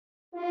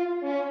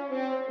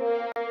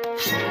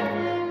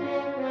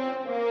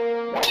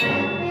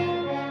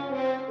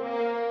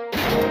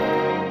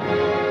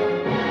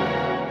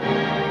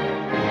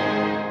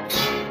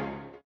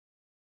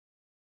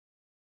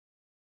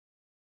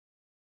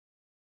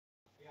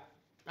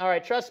All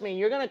right, trust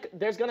me,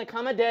 there's going to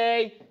come a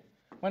day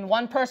when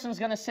one person's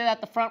going to sit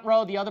at the front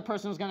row, the other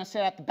person's going to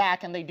sit at the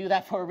back, and they do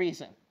that for a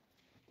reason.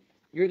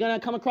 You're going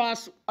to come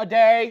across a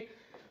day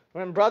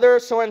when brother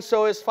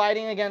so-and-so is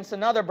fighting against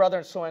another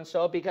brother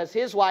so-and-so because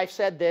his wife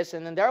said this,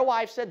 and then their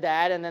wife said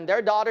that, and then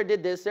their daughter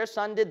did this, their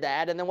son did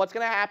that, and then what's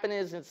going to happen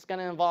is it's going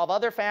to involve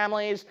other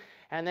families,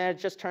 and then it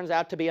just turns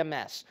out to be a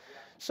mess.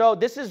 So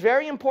this is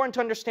very important to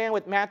understand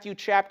with Matthew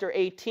chapter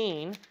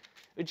 18,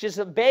 which is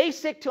a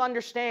basic to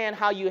understand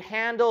how you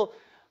handle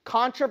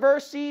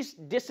controversies,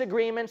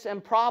 disagreements,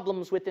 and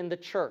problems within the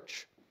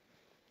church.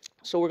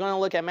 So we're going to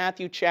look at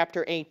Matthew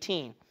chapter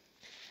 18,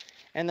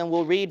 and then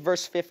we'll read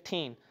verse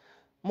 15.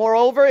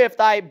 Moreover, if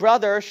thy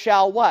brother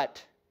shall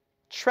what?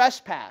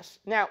 Trespass.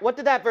 Now, what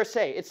did that verse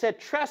say? It said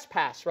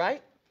trespass,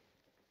 right?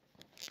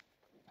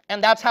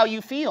 And that's how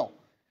you feel.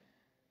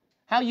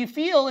 How you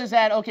feel is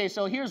that, okay,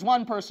 so here's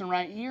one person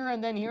right here,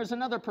 and then here's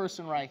another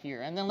person right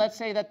here. And then let's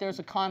say that there's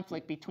a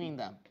conflict between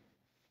them.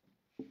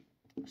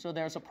 So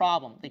there's a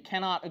problem. They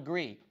cannot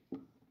agree.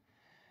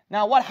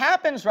 Now, what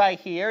happens right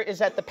here is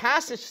that the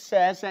passage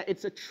says that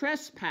it's a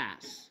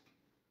trespass.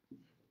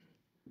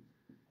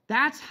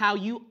 That's how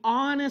you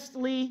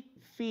honestly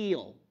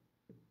feel.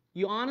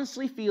 You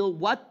honestly feel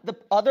what the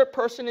other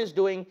person is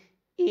doing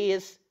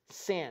is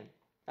sin.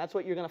 That's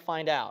what you're going to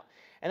find out.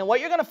 And then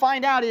what you're going to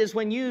find out is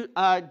when you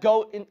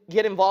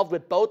get involved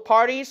with both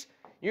parties,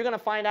 you're going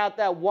to find out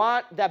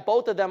that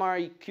both of them are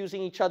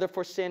accusing each other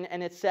for sin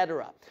and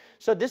etc.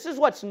 So this is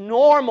what's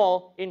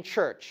normal in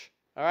church.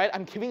 All right,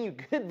 I'm giving you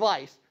good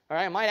advice. All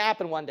right, it might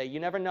happen one day. You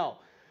never know.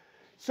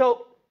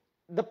 So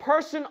the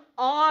person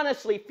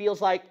honestly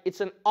feels like it's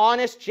an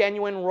honest,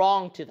 genuine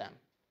wrong to them.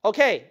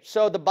 Okay,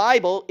 so the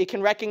Bible, it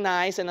can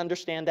recognize and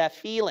understand that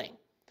feeling.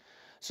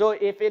 So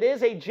if it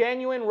is a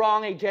genuine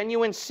wrong, a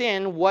genuine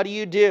sin, what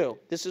do?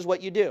 This is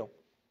what you do.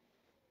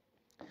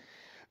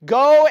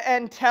 Go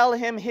and tell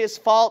him his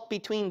fault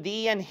between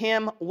thee and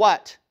him,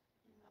 what?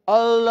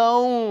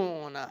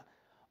 Alone.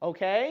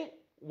 Okay?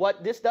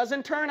 What this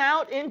doesn't turn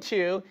out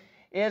into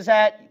is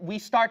that we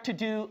start to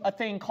do a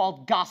thing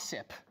called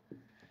gossip.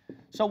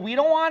 So we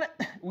don't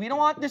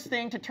want this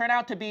thing to turn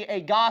out to be a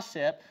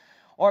gossip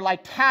or like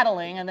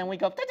tattling, and then we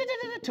go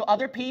to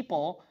other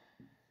people.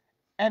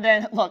 And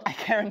then, look, I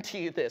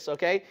guarantee you this,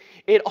 okay?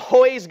 It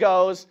always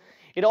goes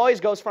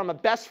from a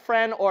best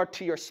friend or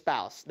to your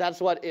spouse.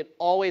 That's what it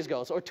always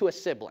goes, or to a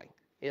sibling.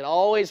 It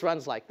always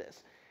runs like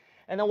this.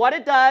 And then what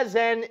it does,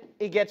 then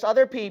it gets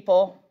other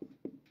people.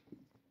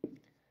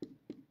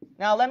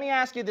 Now, let me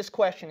ask you this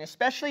question,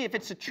 especially if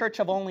it's a church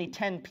of only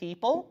 10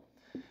 people,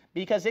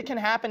 because it can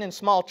happen in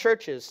small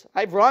churches.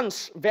 I've run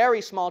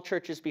very small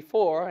churches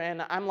before,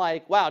 and I'm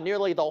like, wow,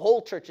 nearly the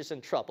whole church is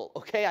in trouble,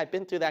 okay? I've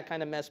been through that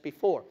kind of mess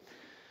before.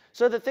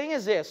 So the thing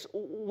is this,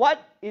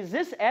 what is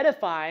this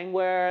edifying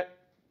where,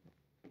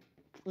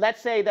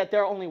 let's say that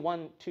there are only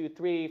 1, 2,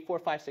 3, 4,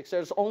 5, 6,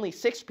 there's only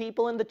 6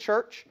 people in the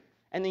church,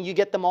 and then you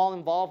get them all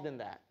involved in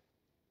that.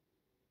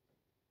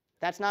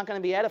 That's not going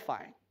to be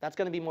edifying. That's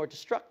going to be more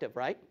destructive,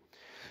 right?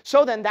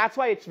 So then that's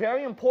why it's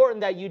very important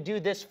that you do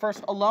this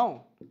first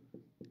alone.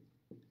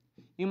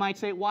 You might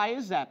say, why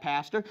is that,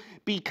 Pastor?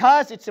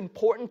 Because it's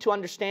important to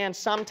understand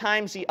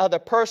sometimes the other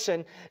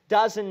person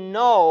doesn't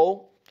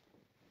know.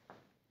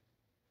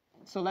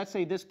 So let's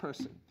say this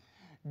person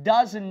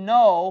doesn't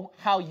know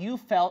how you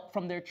felt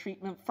from their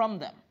treatment from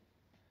them.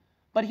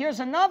 But here's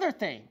another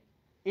thing.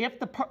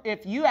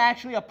 If you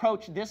actually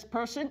approach this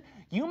person,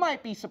 you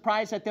might be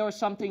surprised that there were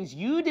some things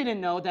you didn't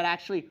know that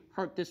actually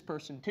hurt this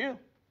person too.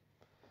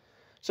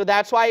 So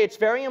that's why it's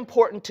very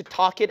important to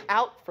talk it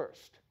out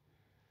first.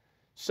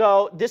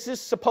 So this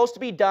is supposed to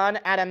be done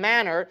at a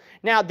manner.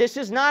 Now, this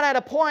is not at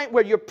a point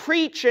where you're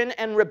preaching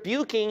and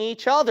rebuking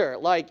each other.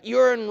 Like,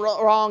 you're in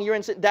wrong, you're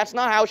in sin. That's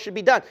not how it should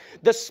be done.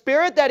 The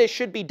spirit that it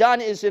should be done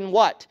is in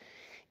what?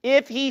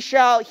 If he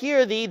shall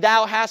hear thee,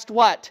 thou hast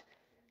what?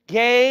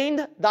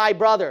 Gained thy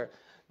brother.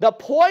 The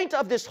point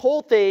of this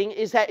whole thing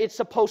is that it's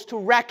supposed to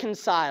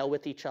reconcile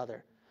with each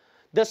other.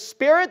 The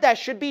spirit that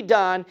should be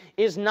done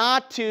is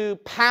not to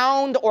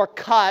pound or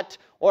cut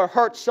or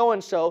hurt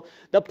so-and-so.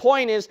 The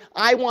point is,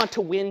 I want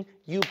to win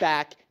you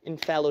back in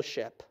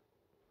fellowship.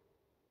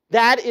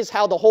 That is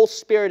how the whole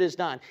spirit is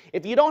done.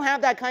 If you don't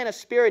have that kind of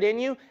spirit in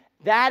you,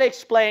 that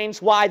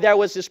explains why there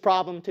was this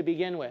problem to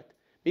begin with.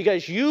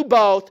 Because you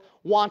both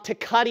want to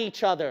cut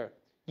each other.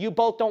 You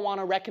both don't want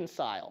to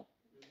reconcile.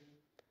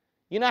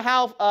 You know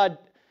how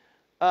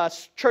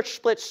church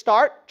splits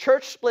start?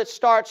 Church splits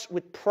starts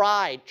with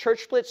pride.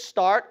 Church splits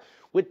start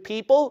with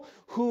people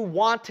who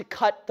want to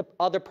cut the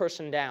other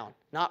person down,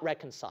 not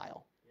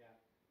reconcile. Yeah.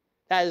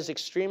 That is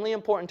extremely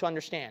important to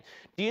understand.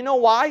 Do you know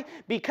why?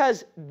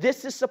 Because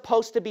this is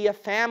supposed to be a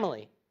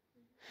family.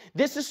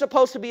 This is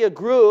supposed to be a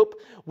group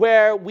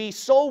where we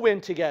soul win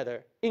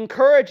together,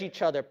 encourage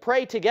each other,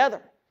 pray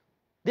together.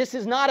 This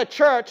is not a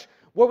church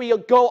where we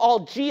go all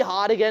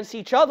jihad against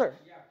each other.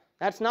 Yeah.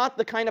 That's not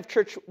the kind of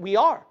church we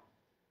are.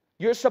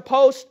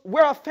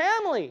 We're a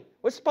family.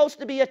 We're supposed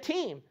to be a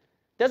team.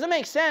 Doesn't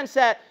make sense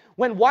that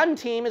when one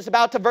team is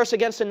about to verse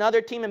against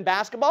another team in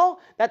basketball,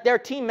 that their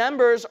team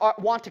members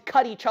want to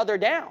cut each other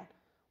down.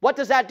 What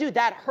does that do?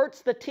 That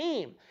hurts the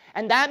team.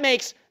 And that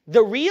makes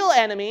the real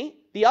enemy,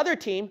 the other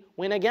team,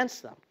 win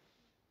against them.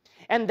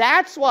 And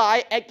that's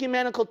why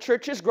ecumenical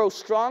churches grow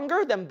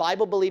stronger than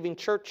Bible-believing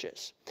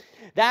churches.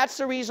 That's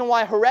the reason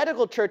why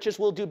heretical churches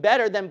will do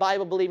better than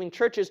Bible-believing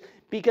churches,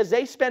 because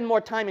they spend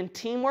more time in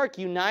teamwork,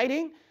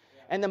 uniting,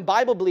 and then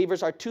Bible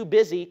believers are too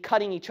busy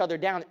cutting each other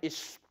down,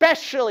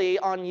 especially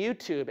on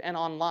YouTube and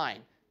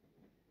online.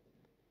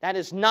 That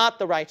is not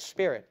the right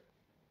spirit.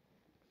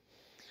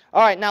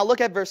 All right, now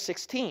look at verse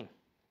 16.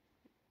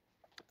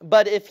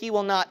 But if he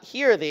will not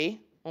hear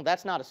thee, well,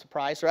 that's not a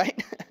surprise,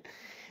 right?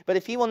 But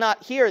if he will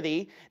not hear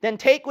thee, then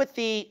take with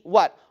thee,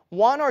 what?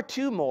 1 or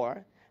 2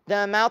 more,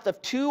 the mouth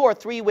of 2 or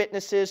 3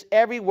 witnesses,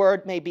 every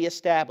word may be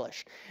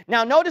established.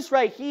 Now notice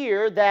right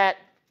here that,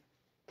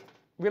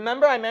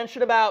 remember I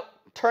mentioned about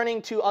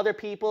turning to other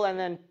people and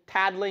then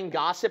tattling,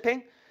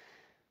 gossiping?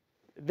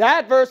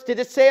 That verse, did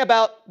it say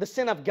about the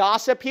sin of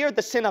gossip here,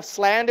 the sin of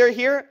slander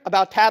here,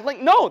 about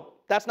tattling? No,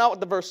 that's not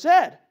what the verse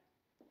said.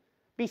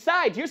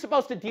 Besides, you're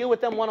supposed to deal with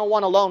them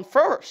one-on-one alone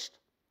first.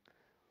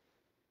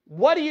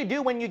 What do you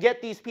do when you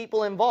get these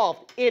people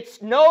involved?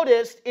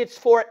 Noticed, it's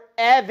for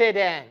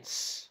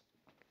evidence.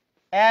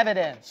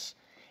 Evidence.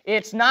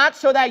 It's not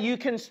so that you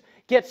can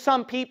get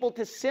some people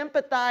to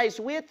sympathize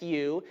with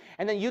you,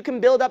 and then you can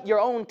build up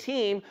your own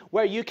team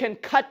where you can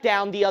cut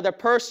down the other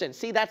person.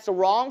 See, that's the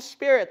wrong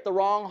spirit, the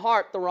wrong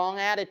heart, the wrong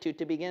attitude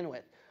to begin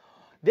with.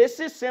 This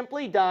is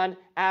simply done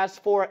as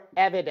for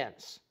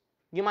evidence.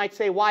 You might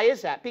say, why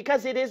is that?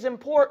 Because it is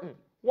important.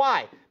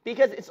 Why?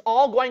 Because it's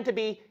all going to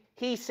be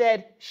he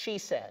said, she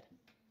said.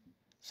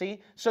 See?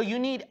 So you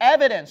need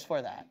evidence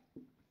for that.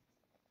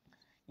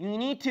 You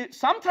need to,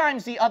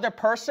 sometimes the other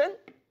person,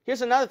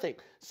 here's another thing.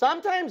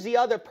 Sometimes the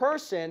other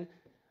person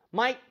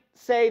might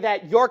say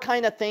that your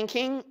kind of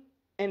thinking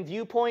and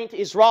viewpoint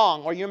is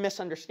wrong or you're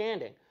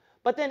misunderstanding.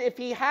 But then if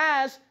he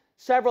has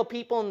several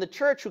people in the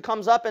church who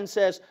comes up and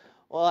says,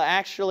 well,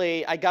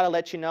 actually, I got to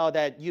let you know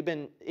that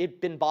it's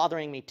been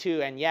bothering me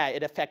too, and yeah,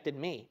 it affected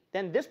me.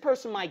 Then this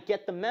person might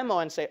get the memo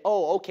and say,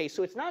 oh, okay,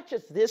 so it's not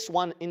just this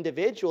one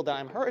individual that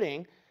I'm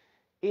hurting,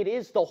 it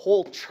is the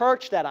whole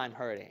church that I'm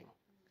hurting.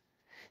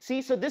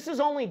 See, so this is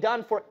only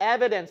done for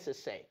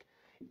evidence's sake.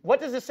 What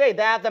does it say?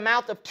 That the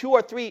mouth of 2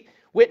 or 3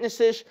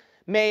 witnesses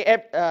may,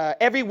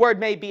 every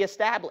word may be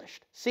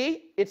established.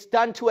 See, it's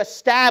done to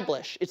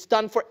establish. It's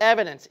done for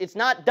evidence. It's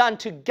not done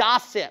to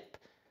gossip,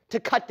 to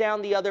cut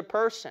down the other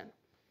person.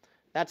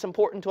 That's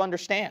important to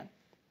understand.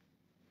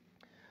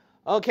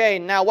 Okay,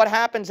 now what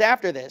happens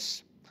after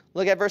this?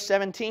 Look at verse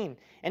 17.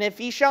 And if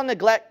ye shall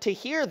neglect to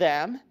hear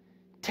them,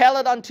 tell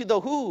it unto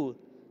the who?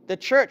 The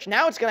church.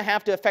 Now it's going to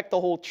have to affect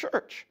the whole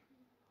church.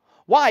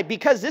 Why?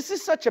 Because this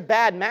is such a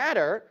bad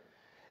matter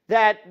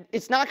that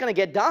it's not going to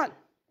get done.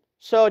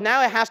 So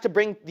now it has to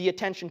bring the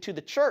attention to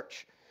the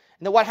church.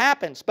 And then what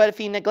happens? But if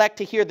ye neglect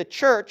to hear the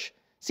church,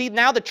 see,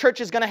 now the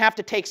church is going to have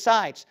to take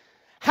sides.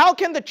 How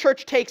can the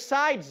church take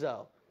sides,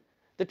 though?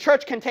 The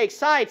church can take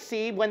sides,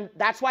 see,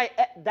 that's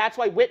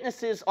why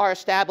witnesses are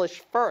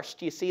established first.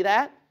 Do you see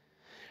that?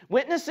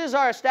 Witnesses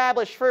are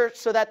established first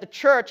so that the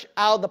church,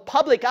 out of the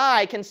public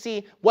eye, can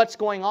see what's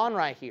going on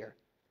right here.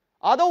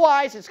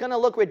 Otherwise, it's going to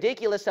look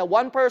ridiculous that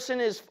one person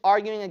is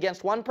arguing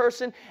against one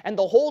person and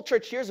the whole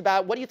church hears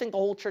about it. What do you think the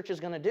whole church is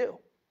going to do?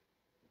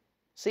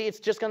 See, it's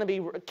just going to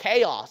be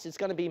chaos. It's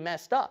going to be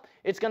messed up.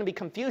 It's going to be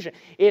confusion.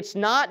 It's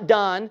not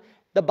done.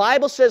 The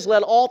Bible says,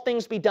 let all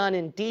things be done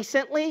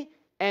indecently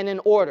and in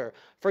order.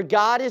 For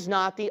God is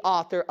not the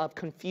author of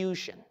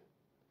confusion.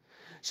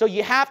 So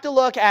you have to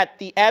look at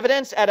the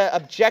evidence at an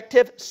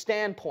objective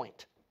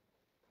standpoint.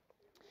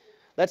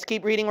 Let's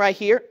keep reading right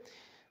here.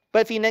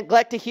 But if you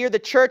neglect to hear the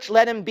church,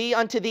 let him be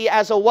unto thee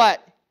as a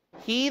what?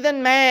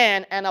 Heathen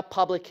man and a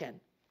publican.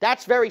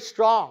 That's very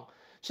strong.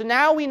 So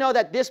now we know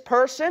that this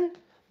person,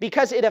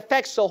 because it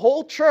affects the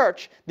whole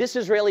church, this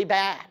is really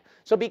bad.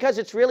 So because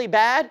it's really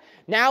bad,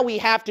 now we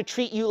have to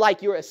treat you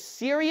like you're a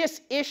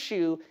serious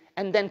issue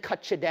and then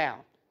cut you down.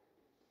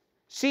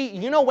 See,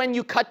 you know when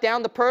you cut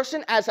down the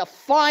person? As a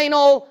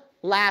final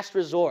last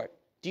resort.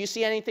 Do you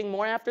see anything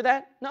more after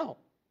that? No.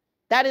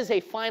 That is a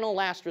final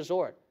last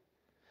resort.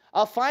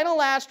 A final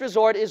last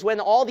resort is when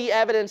all the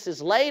evidence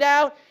is laid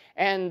out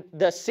and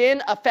the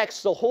sin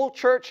affects the whole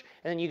church,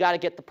 and then you got to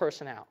get the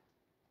person out.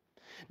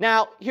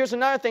 Now, here's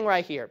another thing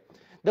right here.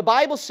 The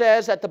Bible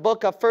says at the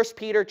book of 1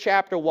 Peter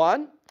chapter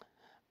 1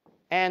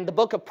 and the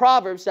book of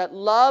Proverbs that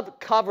love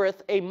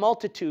covereth a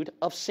multitude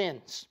of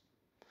sins.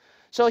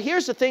 So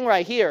here's the thing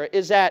right here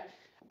is that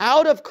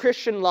out of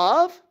Christian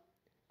love,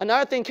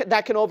 another thing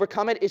that can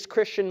overcome it is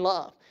Christian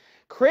love.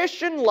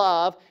 Christian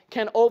love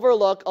can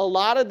overlook a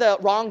lot of the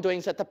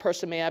wrongdoings that the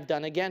person may have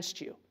done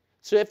against you.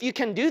 So if you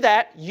can do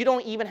that, you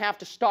don't even have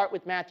to start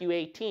with Matthew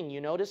 18.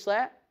 You notice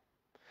that?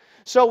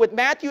 So with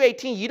Matthew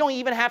 18, you don't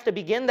even have to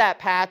begin that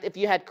path if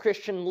you had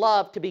Christian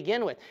love to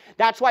begin with.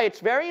 That's why it's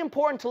very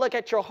important to look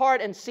at your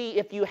heart and see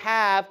if you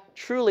have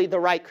truly the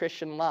right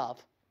Christian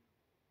love.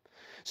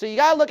 So you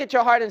got to look at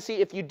your heart and see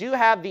if you do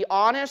have the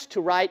honest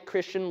to right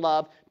Christian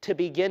love to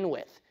begin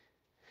with.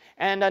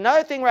 And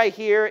another thing right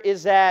here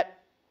is that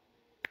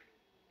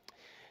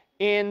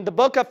in the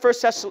book of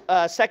 2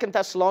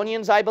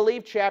 Thessalonians, I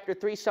believe, chapter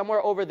 3,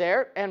 somewhere over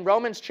there, and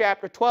Romans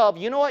chapter 12,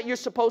 you know what you're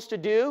supposed to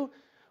do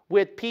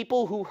with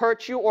people who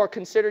hurt you or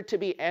considered to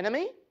be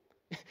enemy?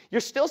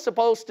 You're still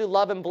supposed to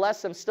love and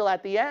bless them still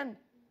at the end.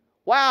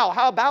 Wow,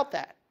 how about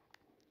that?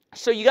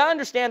 So you got to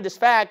understand this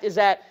fact is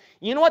that,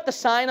 you know what the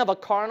sign of a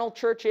carnal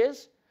church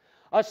is?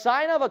 A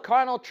sign of a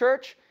carnal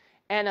church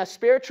and a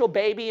spiritual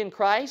baby in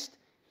Christ.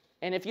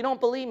 And if you don't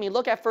believe me,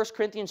 look at 1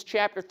 Corinthians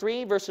chapter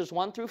 3, verses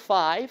 1 through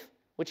 5,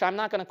 which I'm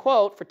not going to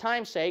quote for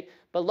time's sake,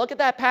 but look at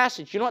that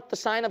passage. You know what the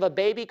sign of a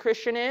baby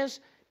Christian is?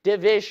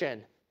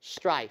 Division,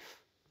 strife.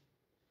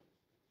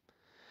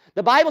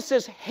 The Bible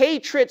says,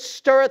 hatred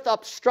stirreth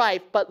up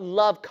strife, but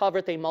love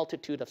covereth a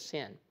multitude of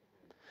sin.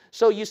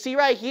 So you see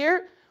right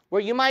here,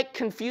 where you might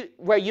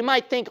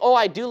think, oh,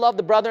 I do love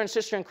the brother and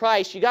sister in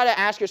Christ, you got to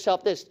ask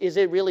yourself this, is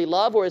it really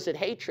love or is it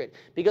hatred?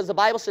 Because the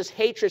Bible says,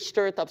 hatred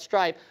stirreth up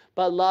strife,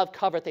 but love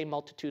covereth a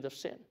multitude of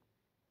sin.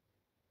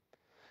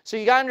 So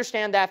you got to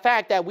understand that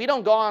fact that we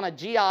don't go on a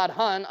jihad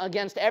hunt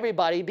against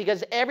everybody,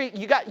 because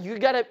you got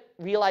to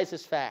realize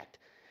this fact.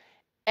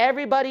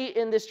 Everybody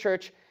in this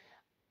church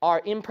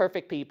are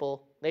imperfect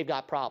people. They've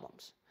got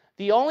problems.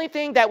 The only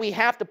thing that we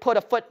have to put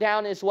a foot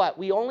down is what?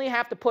 We only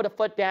have to put a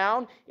foot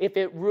down if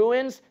it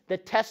ruins the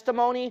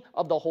testimony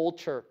of the whole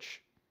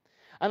church.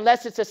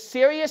 Unless it's a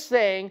serious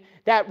thing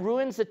that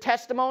ruins the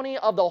testimony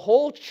of the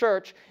whole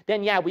church,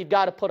 then yeah, we've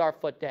got to put our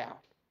foot down.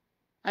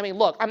 I mean,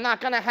 look, I'm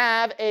not going to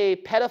have a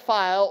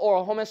pedophile or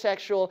a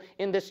homosexual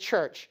in this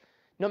church.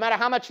 No matter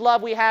how much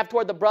love we have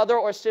toward the brother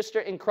or sister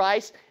in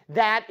Christ,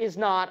 that is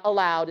not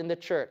allowed in the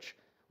church.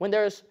 When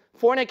there's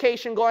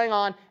fornication going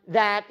on,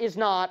 that is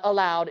not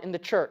allowed in the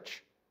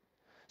church.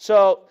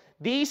 So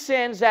these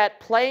sins that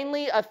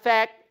plainly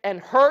affect and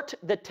hurt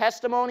the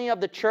testimony of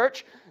the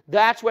church,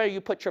 that's where you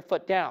put your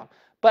foot down.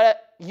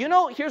 But you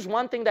know, here's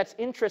one thing that's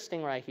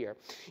interesting right here.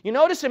 You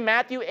notice in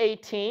Matthew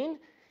 18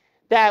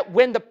 that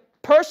when the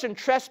person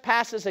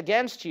trespasses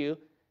against you,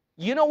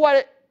 you know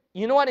what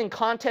in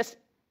context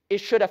it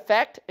should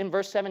affect in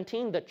verse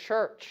 17? The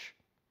church.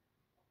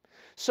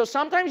 So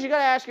sometimes you got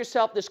to ask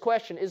yourself this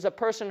question, is the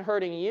person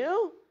hurting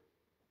you?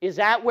 Is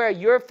that where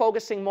you're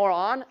focusing more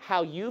on,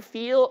 how you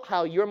feel,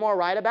 how you're more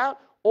right about?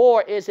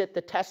 Or is it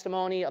the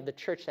testimony of the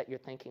church that you're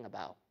thinking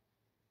about?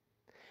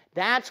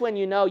 That's when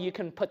you know you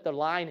can put the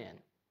line in.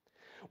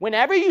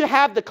 Whenever you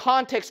have the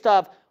context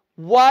of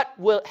what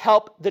will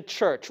help the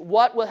church,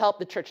 what will help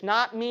the church,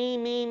 not me,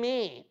 me,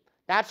 me.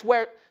 That's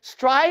where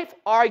strife,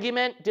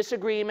 argument,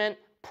 disagreement,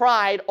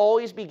 pride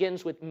always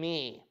begins with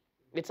me.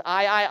 It's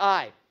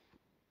I.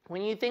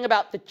 When you think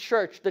about the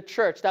church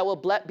that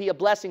will be a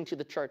blessing to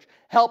the church,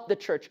 help the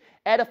church,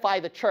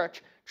 edify the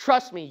church,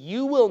 trust me,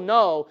 you will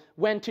know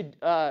when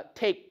to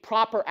take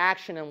proper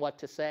action and what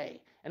to say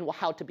and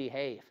how to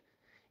behave,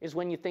 is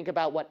when you think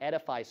about what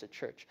edifies the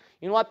church.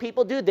 You know what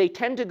people do? They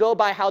tend to go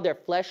by how their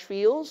flesh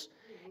feels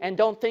and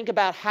don't think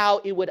about how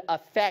it would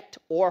affect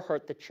or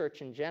hurt the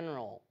church in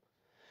general.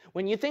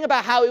 When you think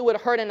about how it would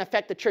hurt and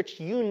affect the church,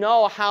 you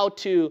know how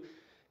to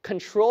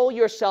control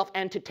yourself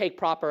and to take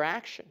proper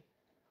action.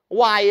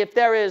 Why? If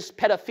there is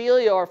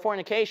pedophilia or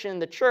fornication in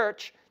the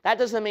church, that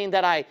doesn't mean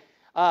that I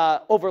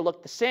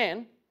overlook the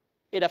sin.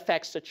 It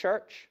affects the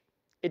church.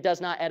 It does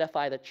not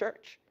edify the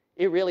church.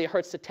 It really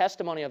hurts the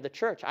testimony of the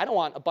church. I don't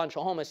want a bunch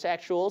of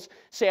homosexuals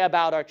say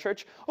about our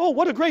church, oh,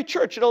 what a great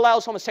church, it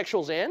allows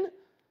homosexuals in.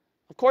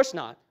 Of course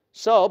not.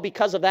 So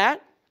because of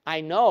that, I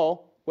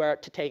know where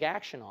to take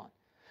action on.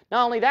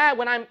 Not only that,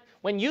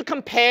 when you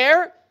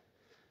compare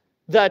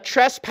the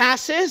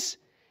trespasses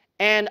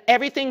and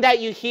everything that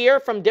you hear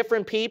from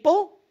different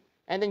people,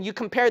 and then you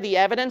compare the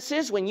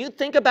evidences, when you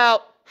think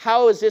about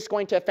how is this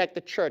going to affect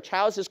the church,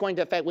 how is this going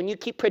to affect, when you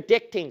keep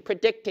predicting,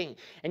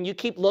 and you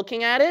keep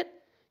looking at it,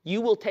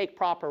 you will take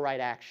proper right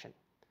action.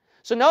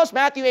 So notice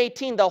Matthew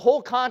 18, the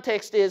whole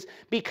context is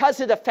because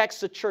it affects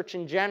the church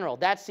in general.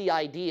 That's the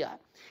idea.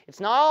 It's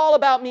not all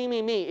about me,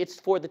 it's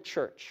for the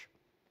church.